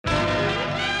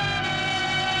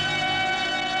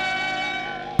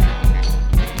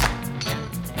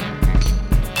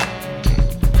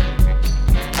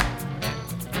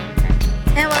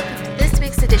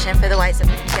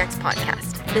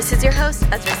This is your host,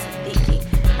 Ezra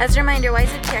Siddiqui. As a reminder,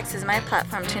 Wise Up TX is my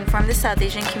platform to inform the South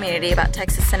Asian community about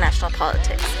Texas and national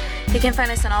politics. You can find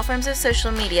us on all forms of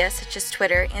social media, such as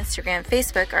Twitter, Instagram,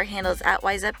 Facebook. Our handle is at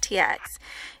WiseUpTX.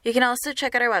 You can also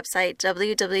check out our website,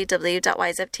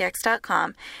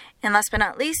 www.wiseuptx.com. And last but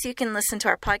not least, you can listen to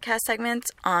our podcast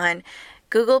segments on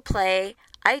Google Play,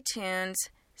 iTunes,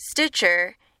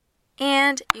 Stitcher,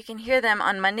 and you can hear them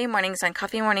on Monday mornings on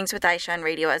Coffee Mornings with Aisha on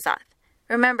Radio Azad.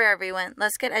 Remember, everyone,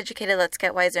 let's get educated, let's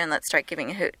get wiser, and let's start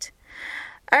giving a hoot.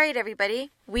 All right,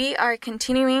 everybody, we are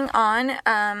continuing on.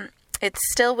 It's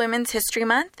still Women's History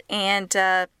Month, and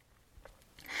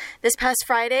this past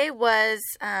Friday was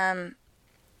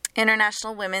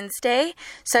International Women's Day,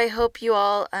 so I hope you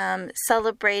all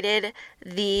celebrated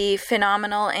the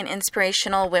phenomenal and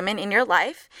inspirational women in your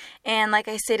life. And like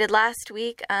I stated last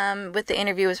week with the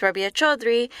interview with Rabia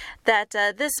Chaudhry, that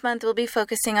this month we'll be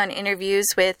focusing on interviews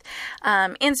with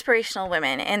inspirational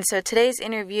women. And so today's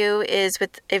interview is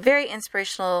with a very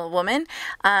inspirational woman.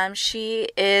 She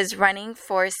is running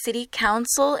for city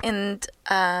council in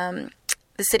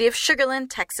the city of Sugar Land,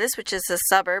 Texas, which is a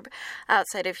suburb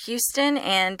outside of Houston.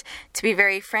 And to be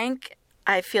very frank,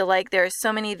 I feel like there are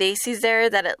so many Desis there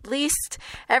that at least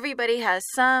everybody has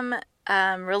some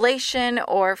relation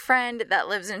or friend that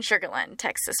lives in Sugar Land,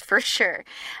 Texas, for sure.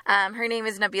 Her name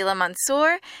is Nabila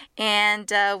Mansour,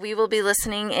 and we will be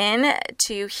listening in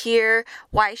to hear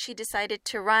why she decided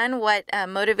to run, what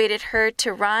motivated her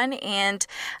to run, and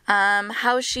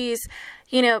how she's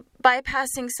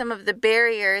bypassing some of the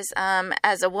barriers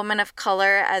as a woman of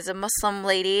color, as a Muslim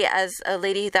lady, as a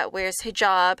lady that wears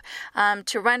hijab,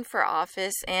 to run for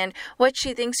office, and what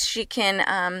she thinks she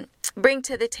can bring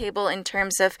to the table in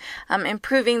terms of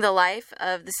improving the life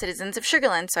of the citizens of Sugar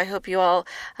Land. So I hope you all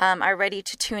are ready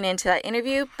to tune into that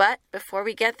interview. But before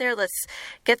we get there, let's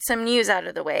get some news out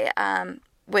of the way.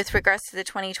 With regards to the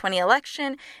 2020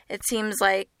 election, it seems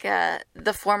like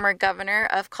the former governor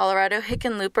of Colorado,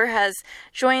 Hickenlooper, has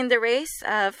joined the race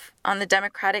on the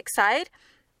Democratic side.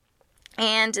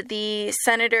 And the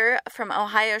senator from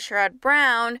Ohio, Sherrod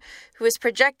Brown, who is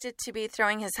projected to be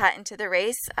throwing his hat into the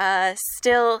race,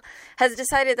 still has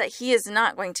decided that he is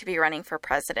not going to be running for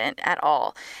president at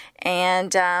all.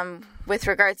 And with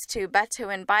regards to Beto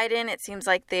and Biden, it seems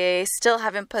like they still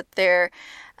haven't put their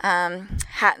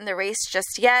hat in the race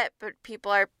just yet, but people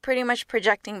are pretty much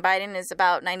projecting Biden is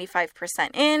about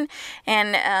 95% in,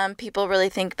 and people really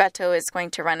think Beto is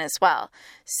going to run as well.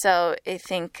 So I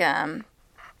think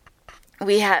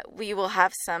we will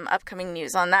have some upcoming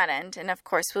news on that end, and of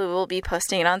course we will be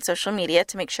posting it on social media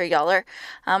to make sure y'all are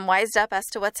wised up as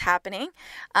to what's happening.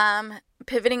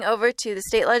 Pivoting over to the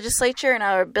state legislature and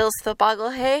our bills to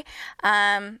Bagolhe,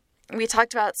 we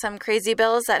talked about some crazy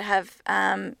bills that have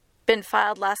been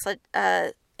filed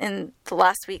in the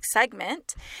last week's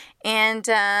segment, and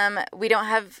we don't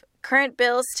have current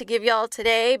bills to give y'all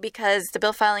today because the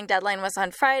bill filing deadline was on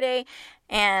Friday,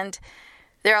 and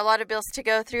there are a lot of bills to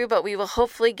go through, but we will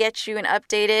hopefully get you an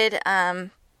updated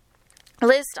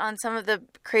list on some of the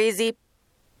crazy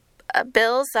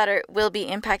bills that will be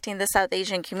impacting the South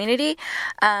Asian community.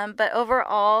 But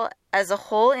overall, as a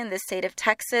whole in the state of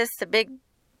Texas, the big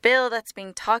bill that's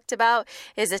being talked about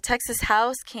is the Texas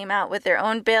House came out with their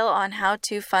own bill on how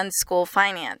to fund school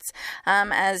finance.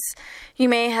 As you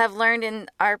may have learned in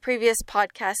our previous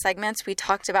podcast segments, we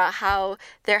talked about how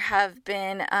there have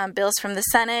been bills from the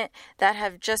Senate that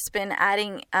have just been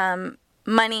adding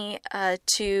money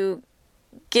to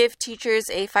give teachers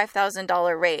a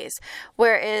 $5,000 raise,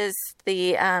 whereas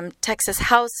the Texas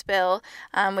House bill,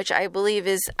 which I believe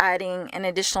is adding an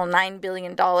additional $9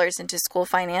 billion into school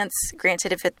finance,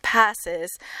 granted if it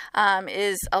passes,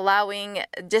 is allowing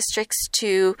districts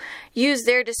to use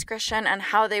their discretion on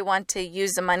how they want to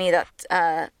use the money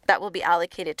that will be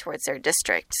allocated towards their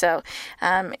district. So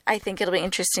I think it'll be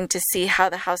interesting to see how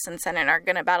the House and Senate are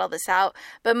going to battle this out.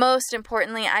 But most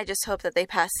importantly, I just hope that they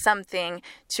pass something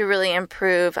to really improve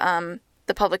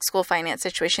the public school finance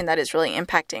situation that is really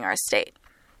impacting our state.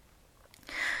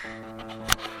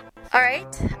 All right,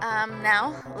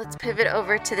 now let's pivot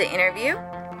over to the interview.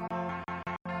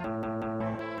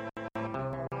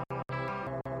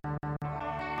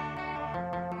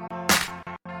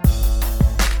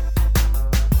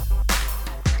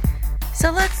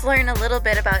 So let's learn a little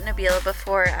bit about Nabila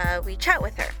before we chat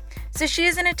with her. So she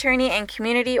is an attorney and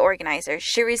community organizer.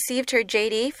 She received her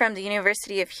JD from the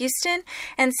University of Houston,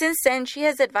 and since then she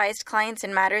has advised clients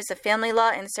in matters of family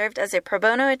law and served as a pro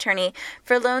bono attorney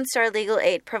for Lone Star Legal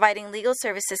Aid, providing legal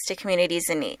services to communities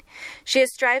in need. She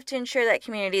has strived to ensure that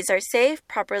communities are safe,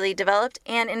 properly developed,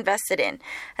 and invested in.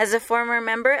 As a former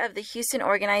member of the Houston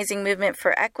Organizing Movement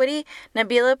for Equity,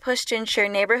 Nabila pushed to ensure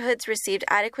neighborhoods received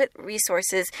adequate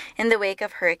resources in the wake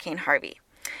of Hurricane Harvey.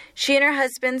 She and her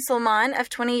husband, Salman, of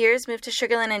 20 years, moved to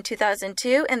Sugar Land in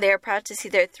 2002, and they are proud to see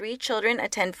their 3 children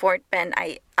attend Fort Bend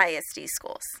ISD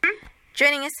schools.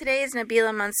 Joining us today is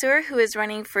Nabila Mansour, who is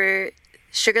running for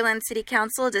Sugar Land City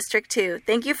Council, District 2.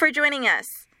 Thank you for joining us.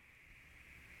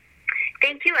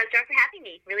 Thank you, Ezra, for having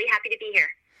me. Really happy to be here.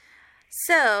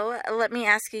 So, let me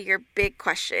ask you your big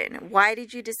question. Why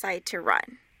did you decide to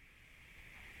run?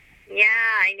 Yeah,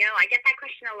 I know. I get that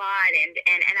question a lot, and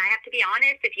I have to be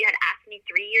honest, if you had asked me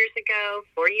 3 years ago,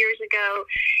 4 years ago,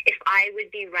 if I would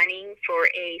be running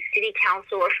for a city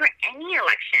council or for any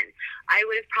election, I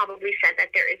would have probably said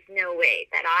that there is no way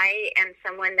that I am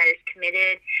someone that is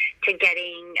committed to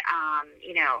getting,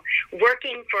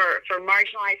 working for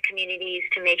marginalized communities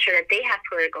to make sure that they have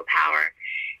political power.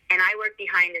 And I work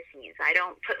behind the scenes. I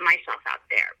don't put myself out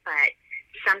there, but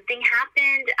something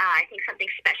happened. I think something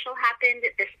special happened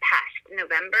this past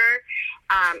November.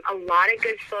 A lot of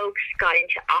good folks got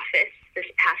into office this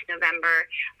past November.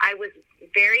 I was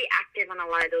very active on a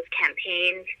lot of those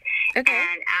campaigns. Okay.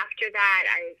 And after that,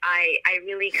 I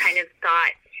really kind of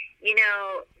thought,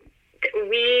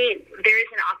 there is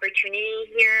an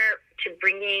opportunity here to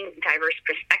bringing diverse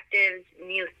perspectives,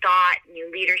 new thought,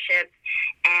 new leadership,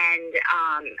 and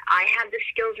I have the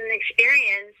skills and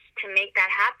experience to make that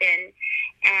happen.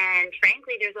 And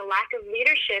frankly, there's a lack of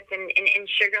leadership in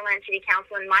Sugar Land City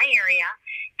Council in my area,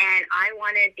 and I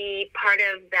want to be part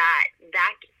of that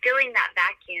filling that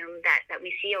vacuum that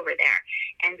we see over there.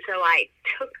 And so I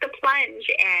took the plunge,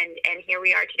 and here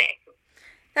we are today.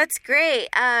 That's great.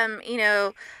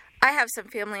 I have some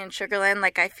family in Sugar Land,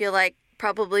 like I feel like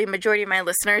probably majority of my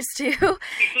listeners do.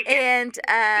 And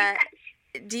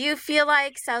do you feel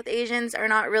like South Asians are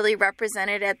not really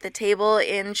represented at the table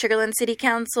in Sugar Land City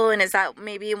Council? And is that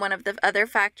maybe one of the other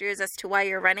factors as to why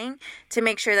you're running, to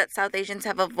make sure that South Asians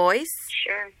have a voice?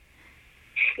 Sure.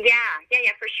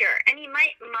 Yeah, for sure. I mean, my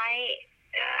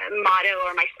motto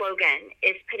or my slogan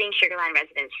is putting Sugar Land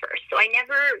residents first. So I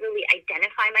never really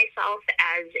identify myself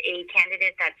as a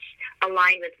candidate that's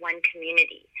aligned with one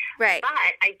community. Right. But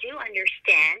I do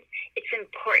understand it's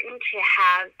important to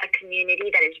have a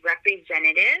community that is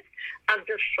representative of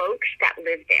the folks that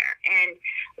live there. And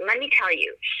let me tell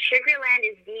you, Sugar Land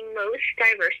is the most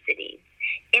diverse city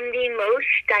in the most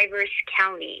diverse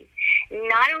county,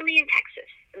 not only in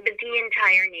Texas, but the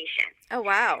entire nation. Oh,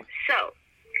 wow. So,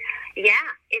 yeah,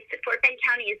 Fort Bend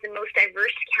County is the most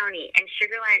diverse county, and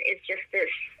Sugar Land is just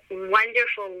this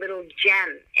wonderful little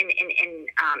gem in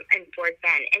Fort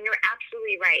Bend. And you're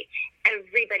absolutely right.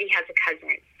 Everybody has a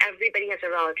cousin. Everybody has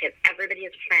a relative. Everybody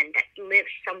has a friend that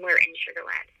lives somewhere in Sugar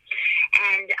Land.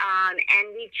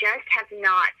 And we just have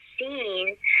not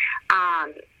seen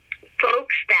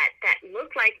folks that look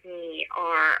like me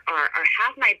or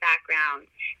have my background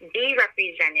be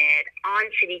represented on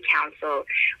city council,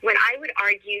 when I would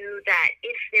argue that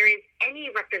if there is any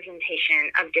representation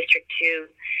of District 2,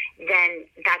 then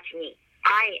that's me.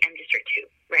 I am District 2,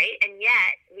 right? And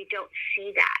yet we don't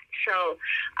see that. So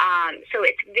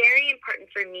it's very important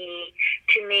for me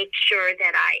to make sure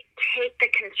that I take the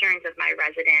concerns of my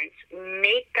residents,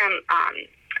 make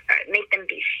them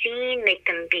be seen, make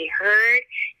them be heard,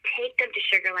 take them to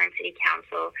Sugar Land City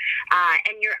Council,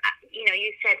 and you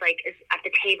said is at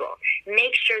the table.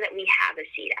 Make sure that we have a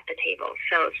seat at the table.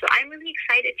 So I'm really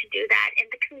excited to do that, and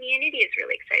the community is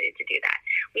really excited to do that.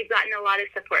 We've gotten a lot of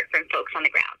support from folks on the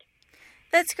ground.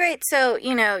 That's great. So,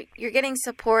 you're getting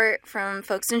support from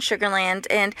folks in Sugar Land,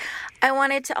 and I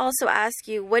wanted to also ask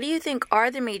you, what do you think are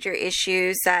the major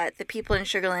issues that the people in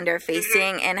Sugar Land are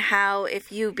facing, and how,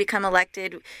 if you become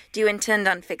elected, do you intend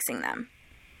on fixing them?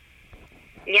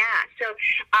 Yeah, so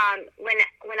when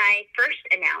I first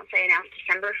announced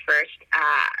December 1st,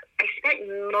 I spent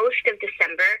most of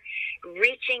December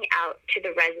reaching out to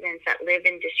the residents that live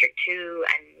in District 2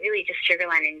 and really just Sugar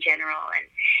Land in general.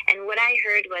 And what I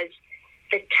heard was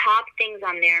the top things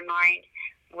on their mind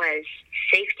was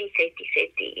safety.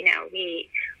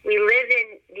 We live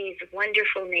in these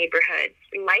wonderful neighborhoods.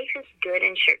 Life is good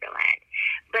in Sugar Land,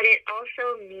 but it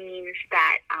also means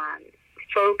that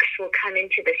folks will come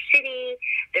into the city.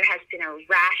 There has been a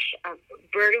rash of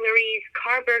burglaries,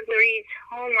 car burglaries,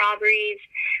 home robberies.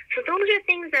 So those are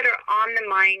things that are on the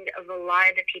mind of a lot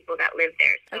of the people that live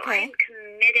there. So Okay. I'm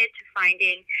committed to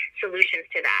finding solutions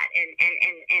to that.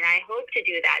 And I hope to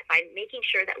do that by making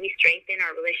sure that we strengthen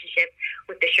our relationship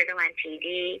with the Sugar Land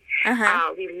PD.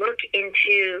 We look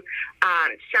into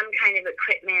some kind of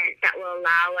equipment that will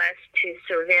allow us to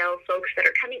surveil folks that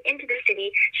are coming into the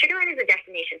city. Sugar Land is a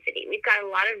destination city. We've got a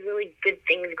lot of really good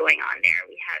things going on there.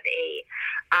 We have a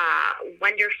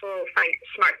wonderful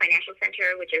smart financial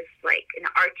center, which is like an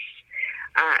arts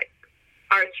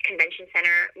convention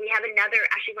center. We have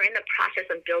actually we're in the process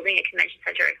of building a convention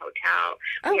center and hotel.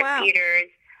 We have theaters.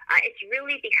 It's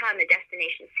really become a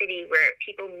destination city where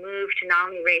people move to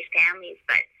not only raise families,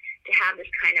 but to have this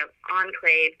kind of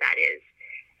enclave that is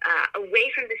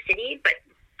away from the city, but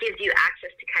gives you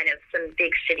access to kind of some big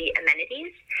city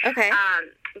amenities. Okay.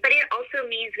 But it also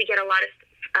means we get a lot of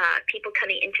people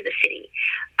coming into the city,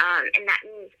 and that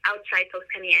means outside folks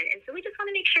coming in. And so we just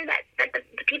want to make sure that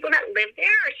the people that live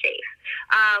there are safe.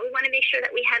 We want to make sure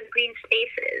that we have green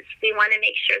spaces. We want to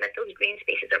make sure that those green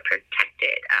spaces are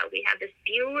protected. We have this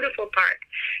beautiful park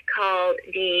called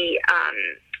the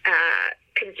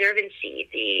Conservancy,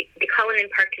 the Cullinan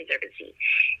Park Conservancy.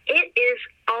 It is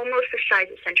almost the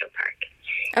size of Central Park.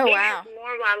 Oh, it wow. has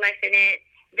more wildlife in it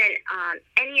than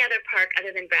any other park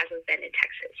other than Brazos Bend in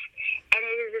Texas. And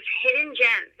it is this hidden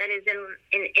gem that is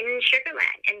in Sugar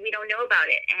Land, and we don't know about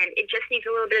it. And it just needs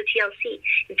a little bit of TLC.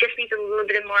 It just needs a little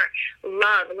bit of more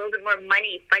love, a little bit more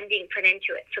money, funding put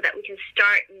into it so that we can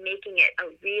start making it a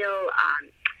real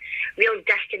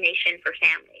destination for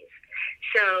families.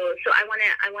 So I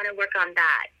want to work on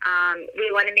that.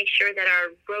 We want to make sure that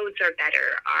our roads are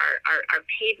better, our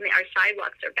pavement, our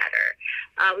sidewalks are better.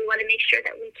 We want to make sure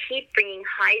that we keep bringing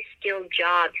high-skilled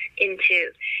jobs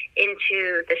into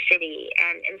the city.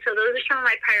 And so those are some of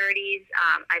my priorities.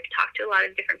 I've talked to a lot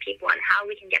of different people on how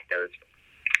we can get those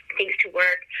things to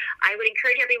work. I would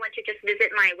encourage everyone to just visit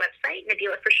my website,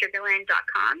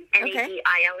 NabilaforSugarland.com,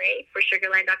 NABILA for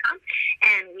Sugarland.com,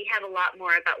 and we have a lot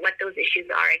more about what those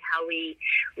issues are and how we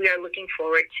are looking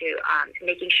forward to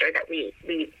making sure that we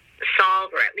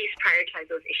solve or at least prioritize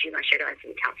those issues on Sugar Land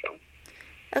City Council.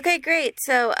 Okay, great.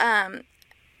 So,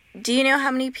 do you know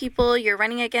how many people you're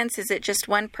running against? Is it just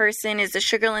one person? Is the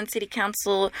Sugar Land City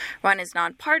Council run as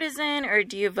nonpartisan, or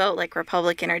do you vote like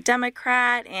Republican or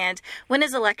Democrat? And when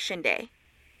is Election Day?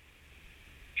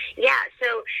 Yeah,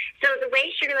 so the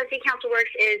way Sugar Land City Council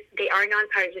works is they are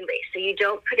nonpartisan based. So you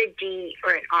don't put a D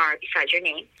or an R beside your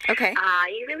name. Okay.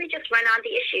 You really just run on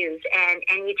the issues and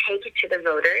you take it to the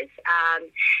voters.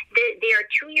 They are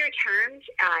 2-year terms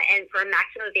and for a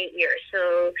maximum of 8 years.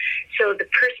 So the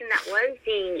person that was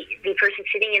the person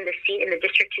sitting in the seat, in the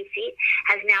District 2 seat,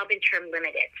 has now been term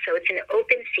limited. So it's an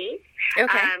open seat.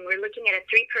 Okay. We're looking at a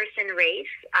 3-person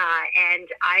race, and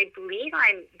I believe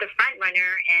I'm the front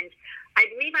runner, and I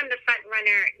believe I'm the front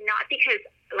runner not because,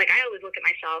 like, I always look at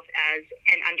myself as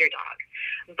an underdog,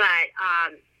 but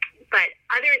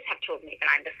others have told me that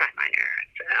I'm the front runner.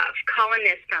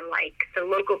 Columnists from like the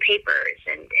local papers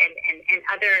and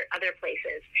other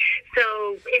places.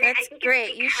 So that's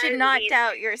great. You should not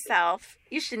doubt yourself.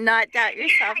 You should not doubt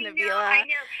yourself, Nabila.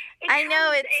 I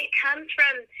know. It comes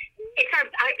from.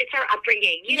 It's our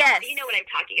upbringing. You know what I'm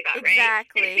talking about,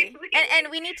 exactly. right? and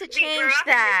we need to change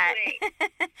that.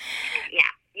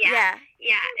 Yeah.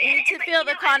 You need to feel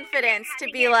the confidence to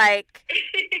be like,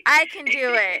 I can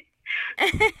do it. I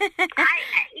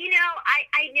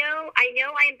know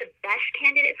I am the best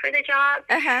candidate for the job,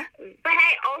 but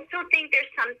I also think there's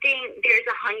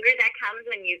a hunger that comes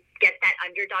when you get that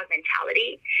underdog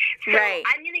mentality. So right.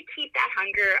 I'm going to keep that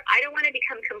hunger. I don't want to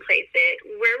become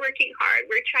complacent. We're working hard.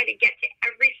 We're trying to get to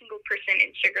every single person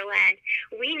in Sugar Land.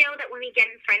 We know that when we get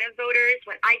in front of voters,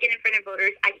 when I get in front of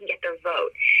voters, I can get their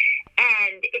vote.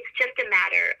 And it's just a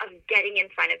matter of getting in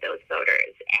front of those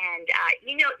voters. And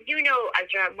you know,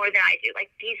 Azra, more than I do, like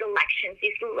these elections,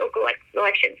 these local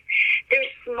elections, there's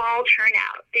small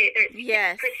turnout. There's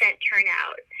 6%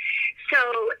 turnout. So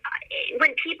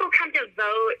when people come to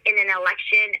vote in an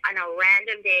election on a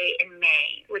random day in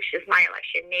May, which is my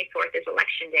election, May 4th is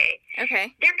election day.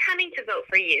 Okay. They're coming to vote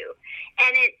for you.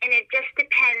 And it just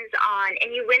depends on,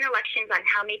 and you win elections on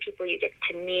how many people you get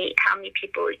to meet, how many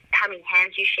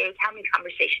hands you shake, how many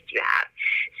conversations you have.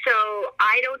 So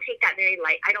I don't take that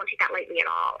lightly at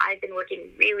all. I've been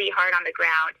working really hard on the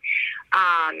ground.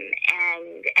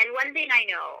 And one thing I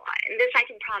know, and this I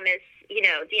can promise,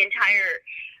 the entire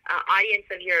audience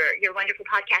of your wonderful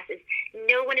podcast, is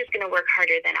no one is going to work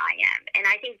harder than I am. And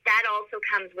I think that also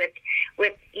comes with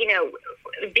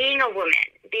being a woman,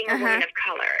 being a woman of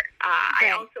color.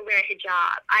 I also wear a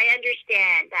hijab. I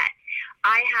understand that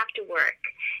I have to work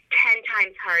 10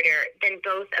 times harder than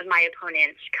both of my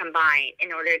opponents combined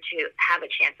in order to have a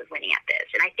chance of winning at this.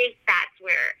 And I think that's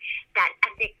where that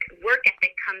work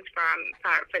ethic comes from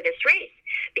for this race,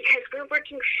 because we're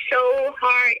working so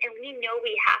hard and we know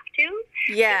we have to.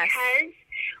 Yes. Because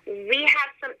we have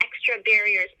some extra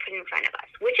barriers put in front of us,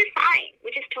 which is fine,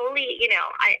 which is totally,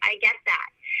 I get that.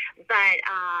 But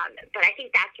I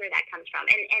think that's where that comes from.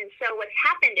 And so what's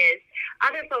happened is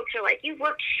other folks are like, you've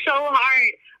worked so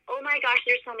hard. Oh my gosh,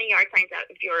 there's so many yard signs out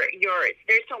of yours.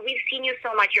 We've seen you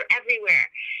so much. You're everywhere.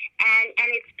 And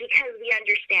it's because we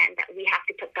understand that we have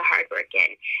to put the hard work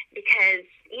in, because,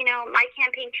 my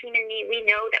campaign team and me, we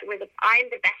know that I'm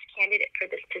the best candidate for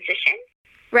this position.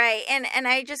 Right. And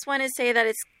I just want to say that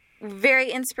it's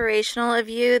very inspirational of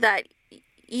you that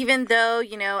even though,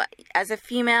 as a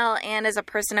female and as a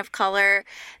person of color,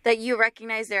 that you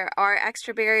recognize there are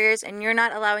extra barriers and you're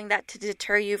not allowing that to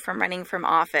deter you from running from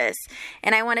office.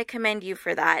 And I want to commend you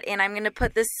for that. And I'm going to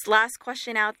put this last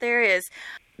question out there is,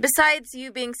 besides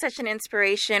you being such an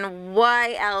inspiration,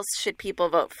 why else should people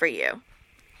vote for you?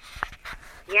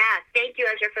 Yeah, thank you,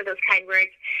 Ezra, for those kind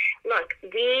words. Look,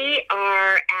 we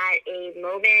are at a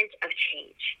moment of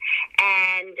change,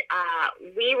 and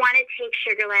we want to take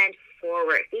Sugar Land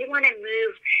forward. We want to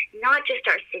move not just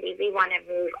our city, we want to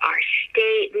move our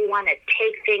state. We want to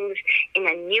take things in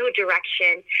a new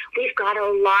direction. We've got a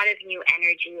lot of new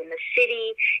energy in the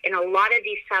city, in a lot of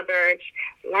these suburbs.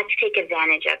 Let's take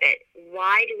advantage of it.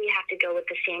 Why do we have to go with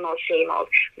the same old, same old?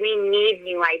 We need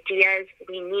new ideas.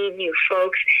 We need new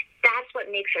folks. That's what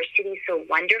makes our city so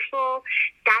wonderful.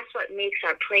 That's what makes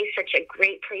our place such a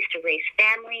great place to raise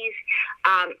families.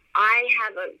 I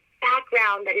have a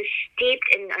background that is steeped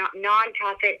in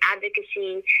nonprofit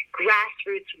advocacy,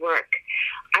 grassroots work.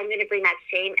 I'm going to bring that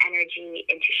same energy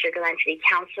into Sugar Land City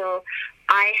Council.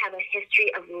 I have a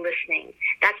history of listening.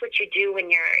 That's what you do when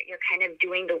you're kind of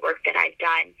doing the work that I've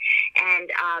done,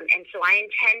 and so I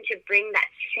intend to bring that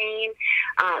same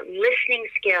listening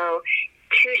skill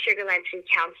to Sugar Land City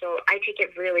Council. I take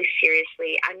it really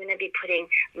seriously. I'm going to be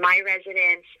putting my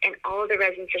residents and all of the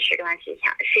residents of Sugar Land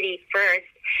City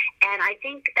first. And I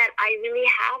think that I really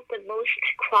have the most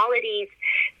qualities,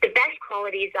 the best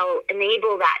qualities that will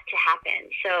enable that to happen.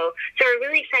 So we're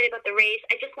really excited about the race.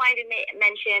 I just wanted to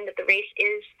mention that the race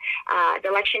is,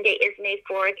 the election day is May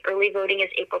 4th. Early voting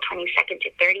is April 22nd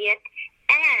to 30th.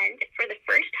 And for the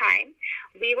first time,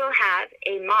 we will have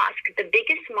a mosque, the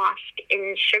biggest mosque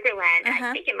in Sugar Land,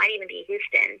 I think it might even be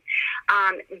Houston,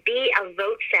 be a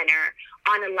vote center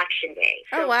on Election Day.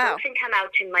 So folks can come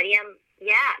out to Mariam.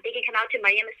 Yeah, they can come out to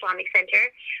Mariam Islamic Center,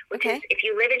 which is, if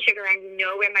you live in Sugar Land, you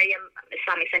know where Mariam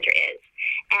Islamic Center is.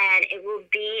 And it will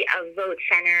be a vote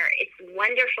center. It's a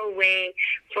wonderful way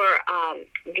for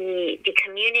the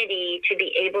community to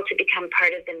be able to become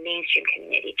part of the mainstream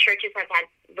community. Churches have had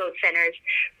vote centers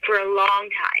for a long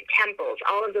time, temples,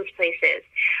 all of those places.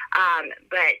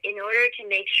 But in order to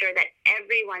make sure that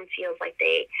everyone feels like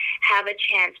they have a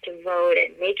chance to vote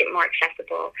and make it more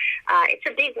accessible, it's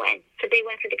a big win. It's a big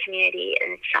win for the community,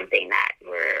 and it's something that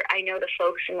I know the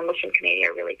folks in the Muslim community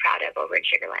are really proud of over in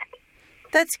Sugar Land.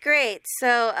 That's great.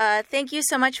 So thank you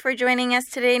so much for joining us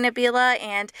today, Nabila.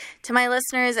 And to my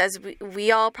listeners, as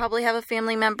we all probably have a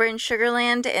family member in Sugar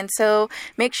Land, and so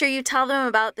make sure you tell them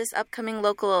about this upcoming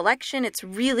local election. It's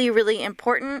really, really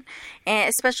important, and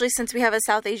especially since we have a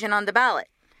South Asian on the ballot.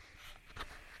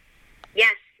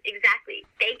 Yes, exactly.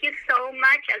 Thank you so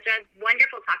much, Ezra.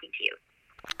 Wonderful talking to you.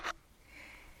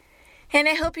 And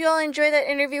I hope you all enjoyed that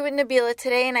interview with Nabila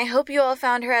today, and I hope you all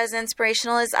found her as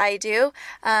inspirational as I do.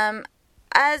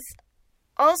 As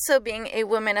also being a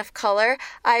woman of color,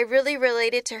 I really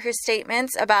related to her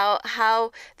statements about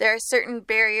how there are certain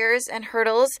barriers and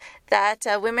hurdles that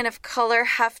women of color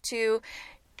have to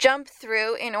jump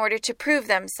through in order to prove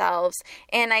themselves.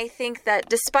 And I think that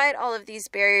despite all of these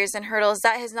barriers and hurdles,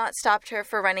 that has not stopped her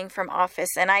from running from office.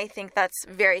 And I think that's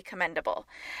very commendable.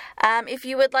 If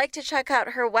you would like to check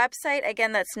out her website,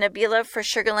 again, that's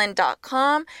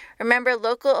NabilaforSugarland.com. Remember,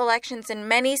 local elections in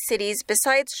many cities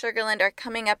besides Sugar Land are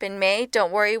coming up in May.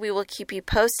 Don't worry, we will keep you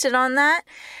posted on that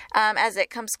as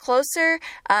it comes closer.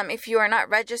 If you are not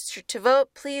registered to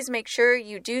vote, please make sure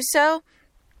you do so.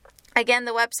 Again,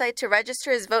 the website to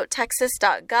register is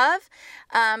votetexas.gov,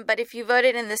 but if you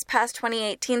voted in this past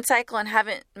 2018 cycle and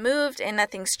haven't moved and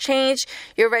nothing's changed,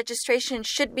 your registration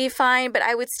should be fine, but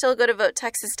I would still go to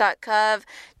votetexas.gov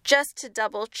just to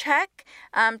double check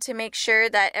to make sure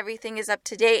that everything is up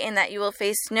to date and that you will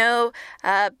face no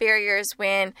barriers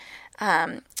when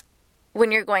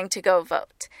when you're going to go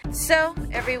vote. So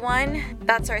everyone,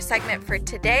 that's our segment for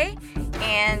today,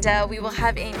 and we will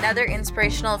have another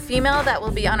inspirational female that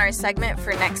will be on our segment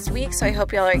for next week, so I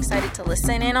hope y'all are excited to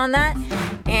listen in on that.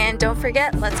 And don't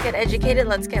forget, let's get educated,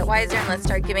 let's get wiser, and let's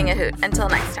start giving a hoot. Until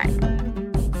next time.